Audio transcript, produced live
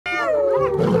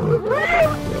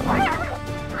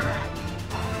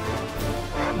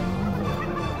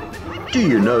Do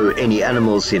you know any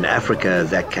animals in Africa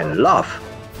that can laugh?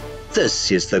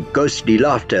 This is the ghostly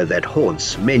laughter that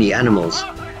haunts many animals.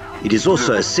 It is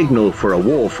also a signal for a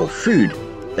war for food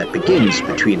that begins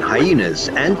between hyenas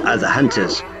and other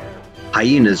hunters.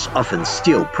 Hyenas often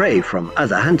steal prey from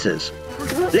other hunters.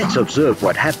 Let's observe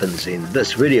what happens in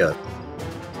this video.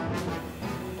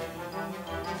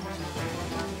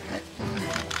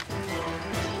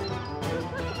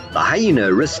 The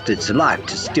hyena risked its life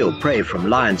to steal prey from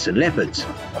lions and leopards.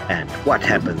 And what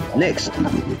happened next?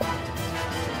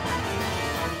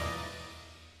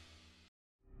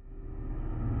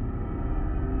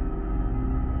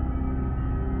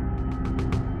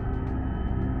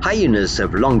 Hyenas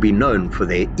have long been known for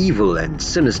their evil and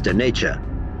sinister nature.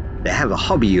 They have a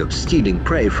hobby of stealing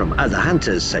prey from other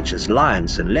hunters such as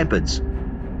lions and leopards.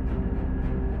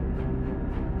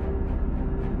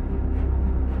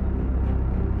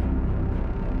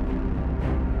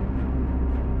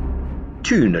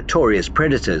 Two notorious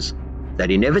predators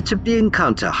that inevitably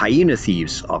encounter hyena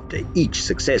thieves after each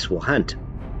successful hunt.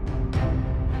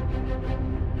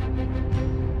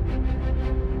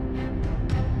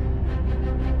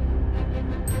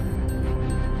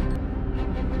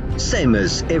 Same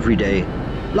as every day,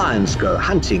 lions go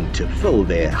hunting to fill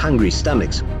their hungry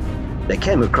stomachs. They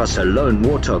came across a lone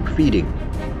warthog feeding.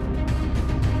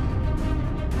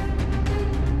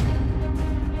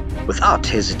 Without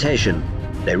hesitation,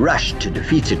 they rushed to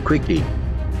defeat it quickly.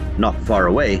 Not far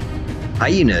away,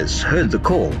 hyenas heard the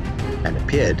call and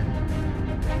appeared.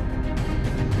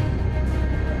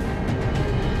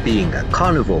 Being a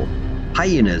carnivore,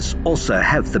 hyenas also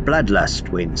have the bloodlust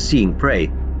when seeing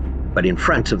prey, but in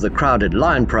front of the crowded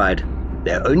lion pride,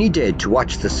 they're only dared to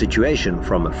watch the situation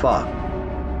from afar.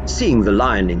 Seeing the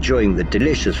lion enjoying the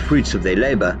delicious fruits of their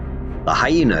labor, the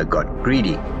hyena got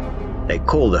greedy. They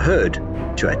call the herd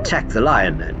to attack the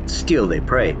lion and steal their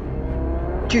prey.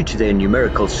 Due to their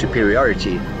numerical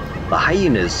superiority, the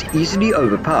hyenas easily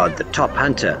overpowered the top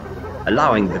hunter,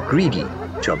 allowing the greedy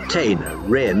to obtain a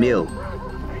rare meal.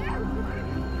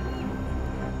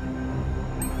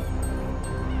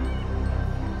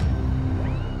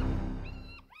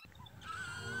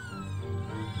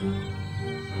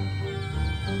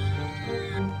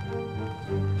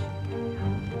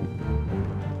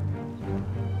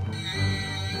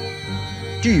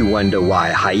 Do you wonder why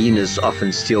hyenas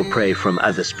often steal prey from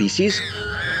other species?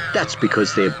 That's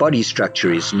because their body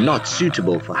structure is not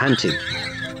suitable for hunting.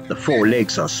 The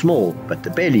forelegs are small, but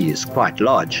the belly is quite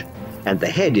large, and the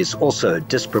head is also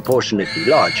disproportionately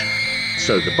large,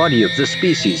 so the body of this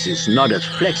species is not as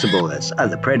flexible as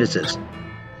other predators.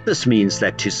 This means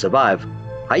that to survive,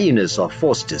 hyenas are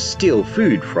forced to steal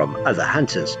food from other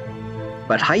hunters.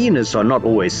 But hyenas are not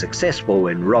always successful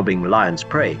in robbing lions'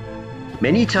 prey.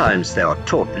 Many times they are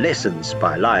taught lessons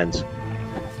by lions.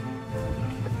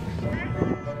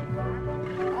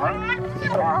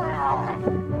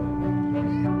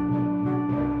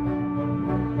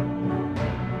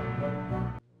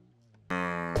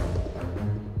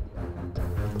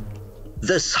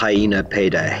 This hyena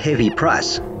paid a heavy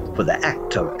price for the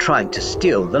act of trying to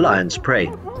steal the lion's prey.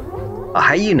 A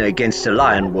hyena against a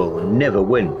lion will never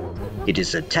win. It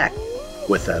is attacked,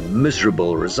 with a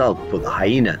miserable result for the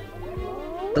hyena.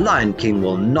 The Lion King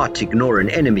will not ignore an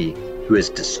enemy who has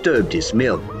disturbed his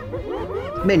meal.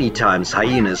 Many times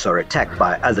hyenas are attacked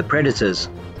by other predators,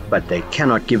 but they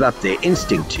cannot give up their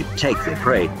instinct to take their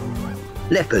prey.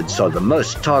 Leopards are the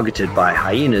most targeted by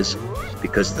hyenas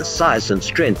because the size and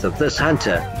strength of this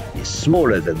hunter is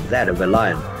smaller than that of a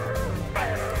lion.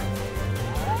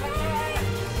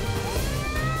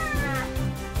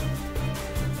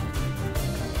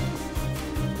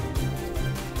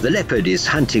 The leopard is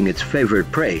hunting its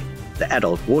favorite prey, the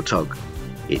adult warthog.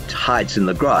 It hides in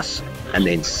the grass and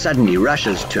then suddenly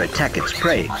rushes to attack its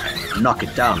prey and knock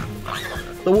it down.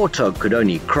 The warthog could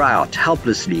only cry out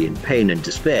helplessly in pain and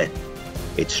despair.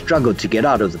 It struggled to get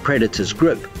out of the predator's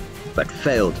grip, but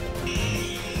failed.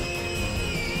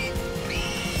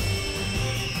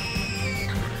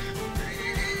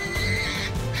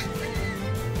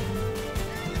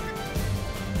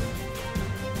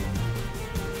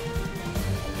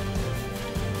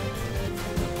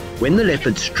 When the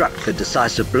leopard struck the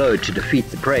decisive blow to defeat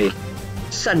the prey,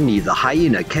 suddenly the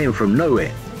hyena came from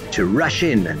nowhere to rush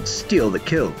in and steal the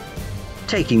kill.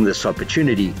 Taking this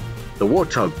opportunity, the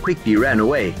warthog quickly ran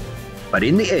away, but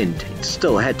in the end it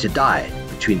still had to die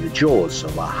between the jaws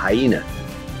of a hyena.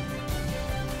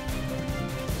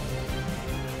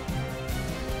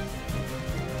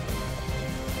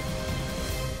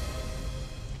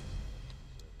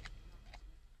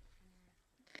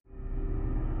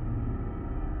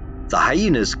 The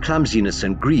hyena's clumsiness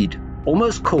and greed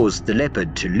almost caused the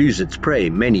leopard to lose its prey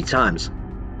many times.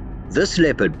 This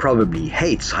leopard probably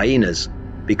hates hyenas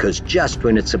because just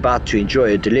when it's about to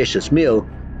enjoy a delicious meal,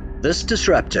 this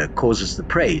disruptor causes the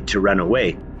prey to run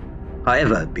away.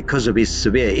 However, because of his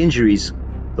severe injuries,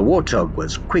 the warthog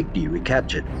was quickly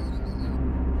recaptured.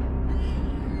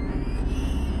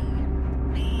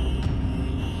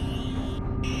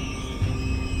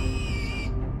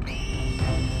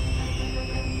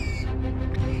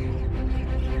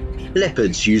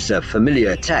 Leopards use a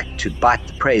familiar attack to bite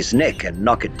the prey's neck and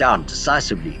knock it down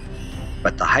decisively.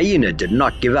 But the hyena did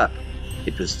not give up.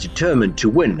 It was determined to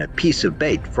win a piece of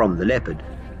bait from the leopard.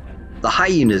 The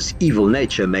hyena's evil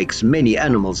nature makes many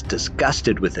animals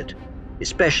disgusted with it,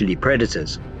 especially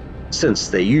predators. Since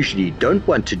they usually don't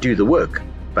want to do the work,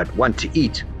 but want to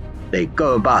eat, they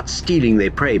go about stealing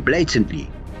their prey blatantly,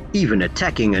 even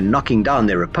attacking and knocking down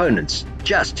their opponents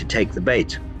just to take the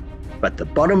bait. But the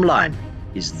bottom line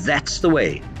is that's the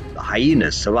way the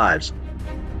hyena survives.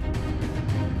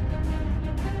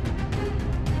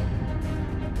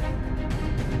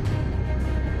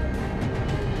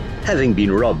 Having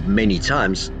been robbed many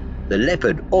times, the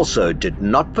leopard also did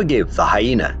not forgive the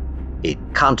hyena. It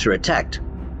counterattacked,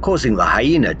 causing the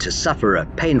hyena to suffer a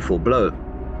painful blow.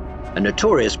 A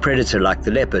notorious predator like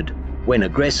the leopard, when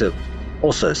aggressive,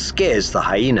 also scares the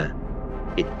hyena.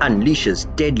 It unleashes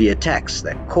deadly attacks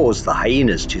that cause the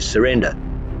hyenas to surrender.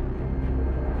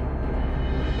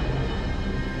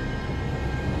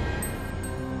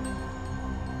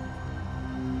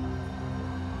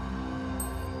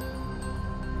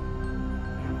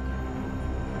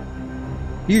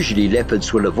 Usually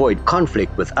leopards will avoid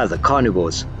conflict with other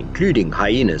carnivores, including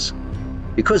hyenas.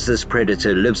 Because this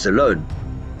predator lives alone,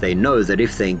 they know that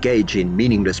if they engage in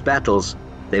meaningless battles,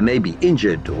 they may be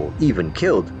injured or even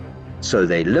killed, so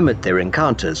they limit their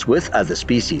encounters with other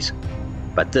species.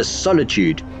 But this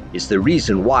solitude is the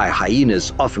reason why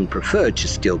hyenas often prefer to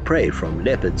steal prey from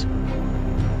leopards.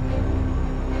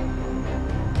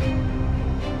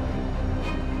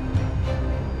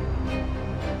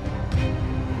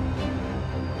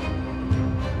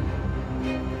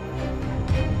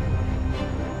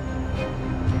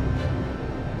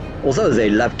 Although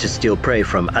they love to steal prey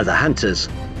from other hunters,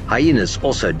 hyenas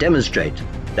also demonstrate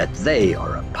that they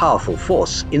are a powerful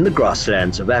force in the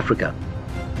grasslands of Africa.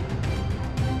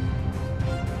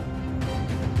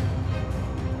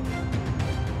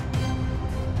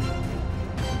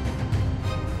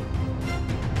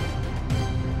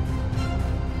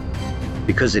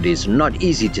 Because it is not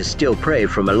easy to steal prey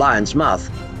from a lion's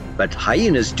mouth, but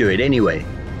hyenas do it anyway,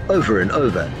 over and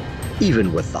over,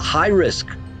 even with the high risk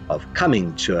of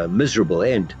coming to a miserable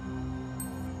end.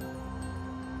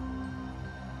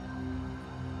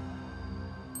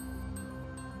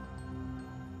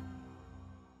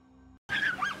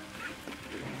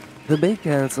 The big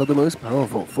cats are the most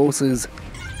powerful forces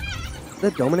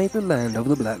that dominate the land of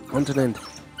the Black Continent.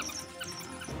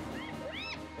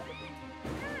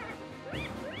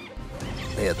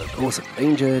 They are the cause of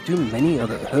danger to many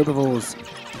other herbivores.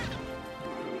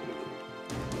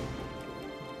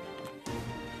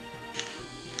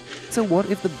 So what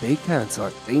if the big cats are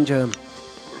in danger?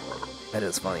 Let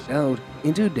us find out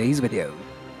in today's video.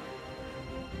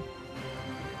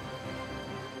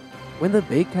 When the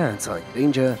big cats are in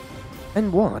danger,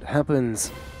 and what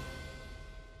happens?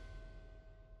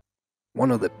 One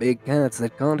of the big cats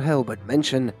that can't help but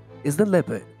mention is the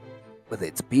leopard, with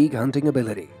its peak hunting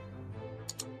ability.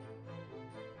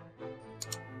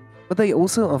 But they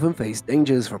also often face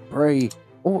dangers from prey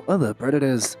or other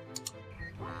predators,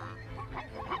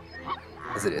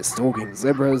 as it is stalking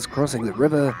zebras crossing the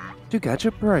river to catch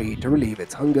a prey to relieve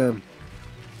its hunger.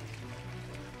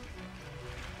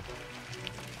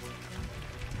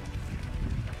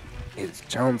 Its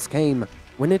chance came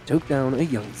when it took down a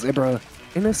young zebra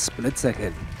in a split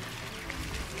second.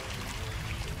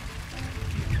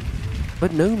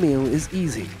 But no meal is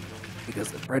easy,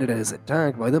 because the predator is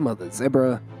attacked by the mother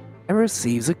zebra and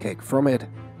receives a kick from it.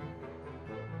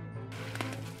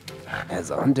 As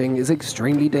hunting is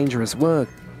extremely dangerous work,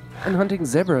 and hunting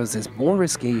zebras is more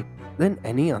risky than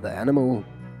any other animal.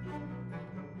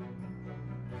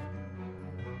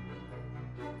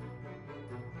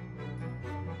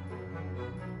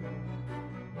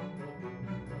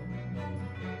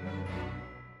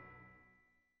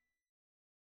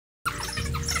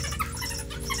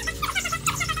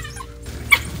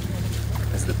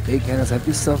 As the big cats have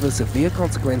to suffer severe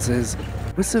consequences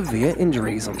with severe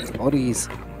injuries on their bodies.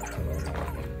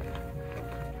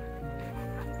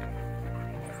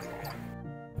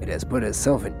 It has put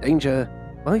itself in danger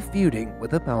by feuding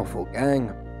with a powerful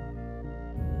gang.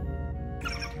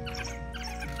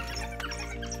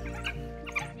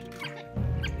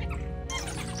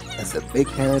 as the big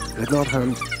cat could not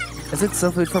hunt, as it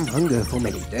suffered from hunger for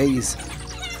many days.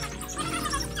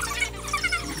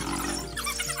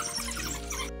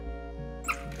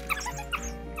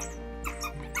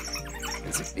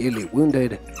 And severely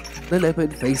wounded, the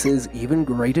leopard faces even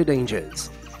greater dangers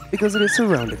because it is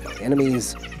surrounded by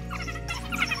enemies.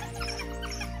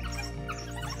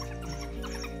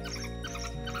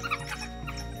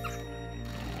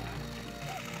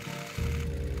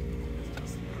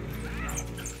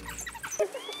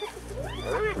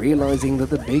 Realizing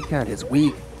that the big cat is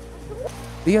weak,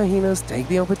 the hyenas take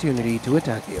the opportunity to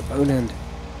attack the opponent.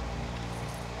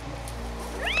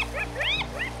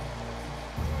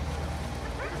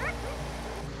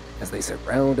 As they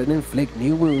surround and inflict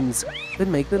new wounds that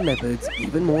make the leopards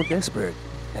even more desperate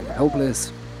and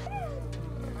helpless.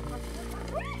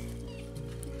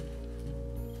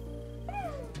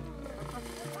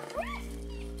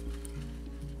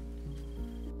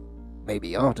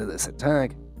 Maybe after this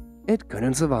attack, it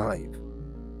couldn't survive.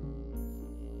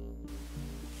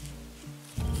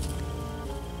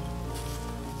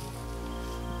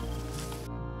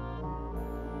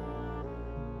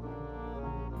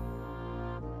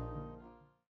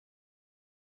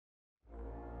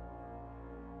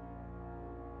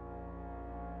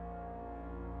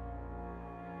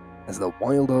 As the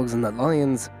wild dogs and the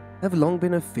lions have long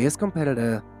been a fierce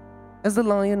competitor, as the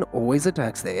lion always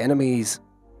attacks their enemies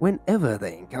whenever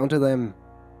they encounter them.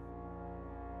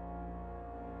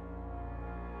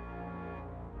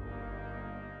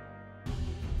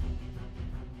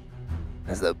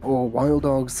 As the poor wild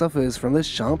dog suffers from the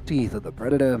sharp teeth of the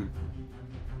predator.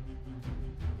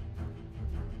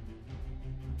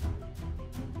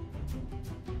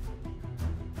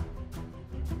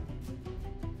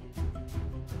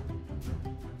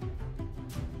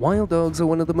 Wild dogs are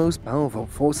one of the most powerful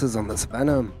forces on the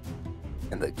savannah,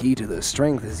 and the key to their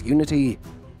strength is unity,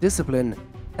 discipline,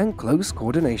 and close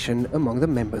coordination among the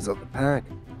members of the pack.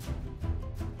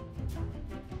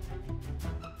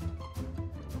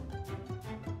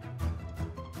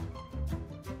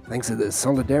 Thanks to the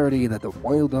solidarity that the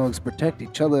wild dogs protect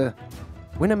each other,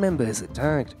 when a member is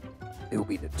attacked, they will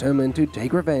be determined to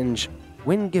take revenge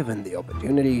when given the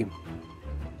opportunity.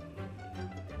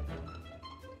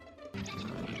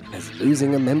 As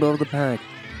losing a member of the pack,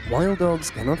 wild dogs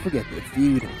cannot forget their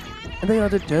feud, and they are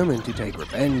determined to take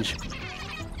revenge.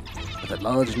 With a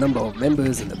large number of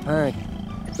members in the pack,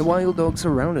 the wild dog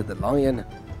surrounded the lion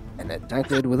and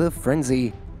attacked it with a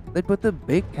frenzy that put the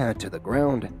big cat to the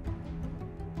ground.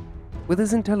 With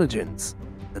his intelligence,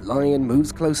 the lion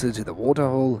moves closer to the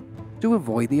waterhole to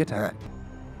avoid the attack.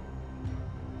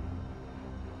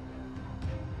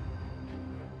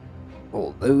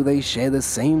 Although they share the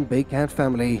same big cat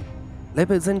family,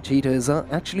 leopards and cheetahs are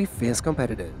actually fierce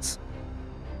competitors.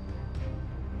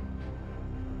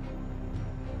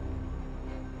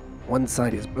 One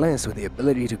side is blessed with the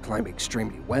ability to climb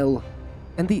extremely well,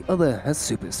 and the other has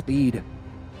super speed.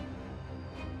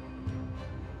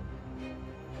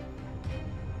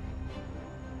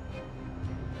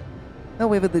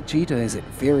 However, the cheetah is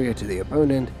inferior to the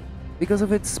opponent because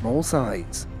of its small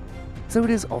size, so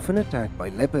it is often attacked by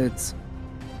leopards.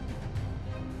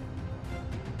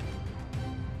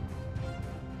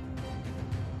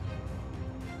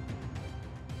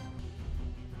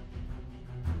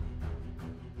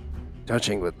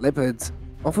 Touching with leopards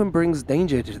often brings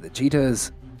danger to the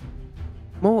cheetahs.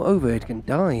 Moreover, it can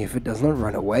die if it does not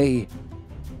run away,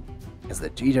 as the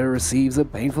cheetah receives a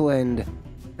painful end,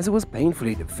 as it was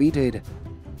painfully defeated,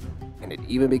 and it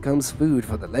even becomes food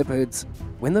for the leopards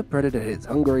when the predator is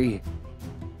hungry.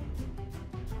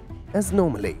 As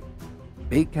normally,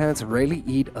 big cats rarely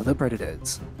eat other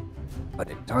predators, but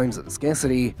in times of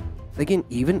scarcity, they can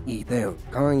even eat their own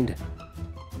kind.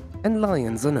 And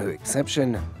lions are no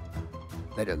exception,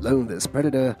 let alone this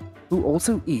predator who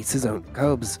also eats his own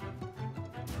cubs,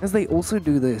 as they also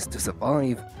do this to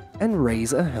survive and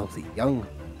raise a healthy young.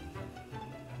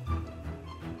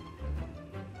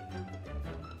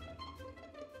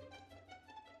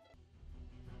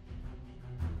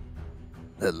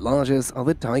 The largest are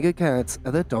the tiger cats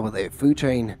at the top of their food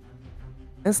chain,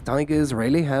 as tigers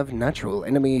rarely have natural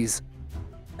enemies,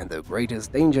 and the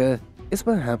greatest danger is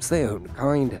perhaps their own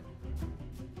kind.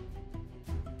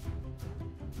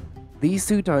 These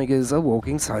two tigers are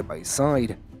walking side by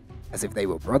side, as if they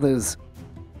were brothers,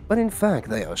 but in fact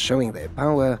they are showing their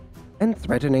power and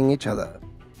threatening each other.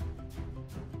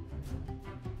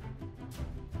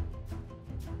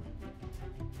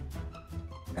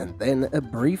 And then a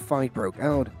brief fight broke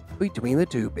out between the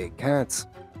two big cats.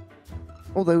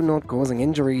 Although not causing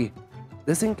injury,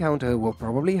 this encounter will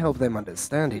probably help them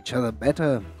understand each other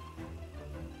better.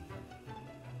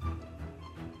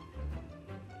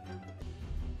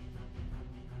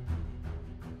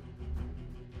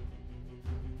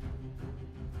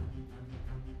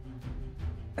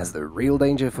 as the real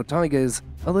danger for tigers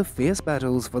are the fierce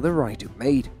battles for the right to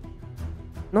mate.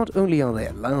 Not only are they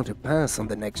allowed to pass on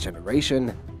the next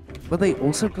generation, but they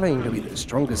also claim to be the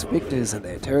strongest victors in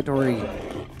their territory.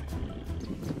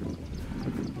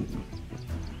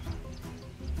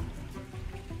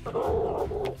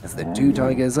 As the two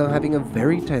tigers are having a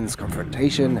very tense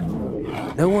confrontation,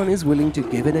 no one is willing to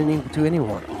give it to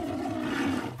anyone.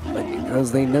 But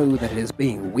because they know that his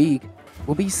being weak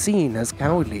will be seen as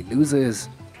cowardly losers.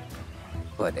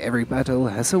 But every battle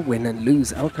has a win and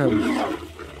lose outcome,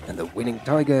 and the winning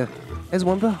tiger has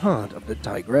won the heart of the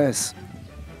tigress.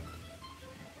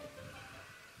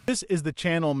 This is the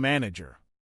channel manager.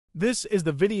 This is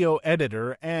the video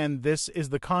editor, and this is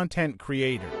the content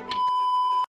creator.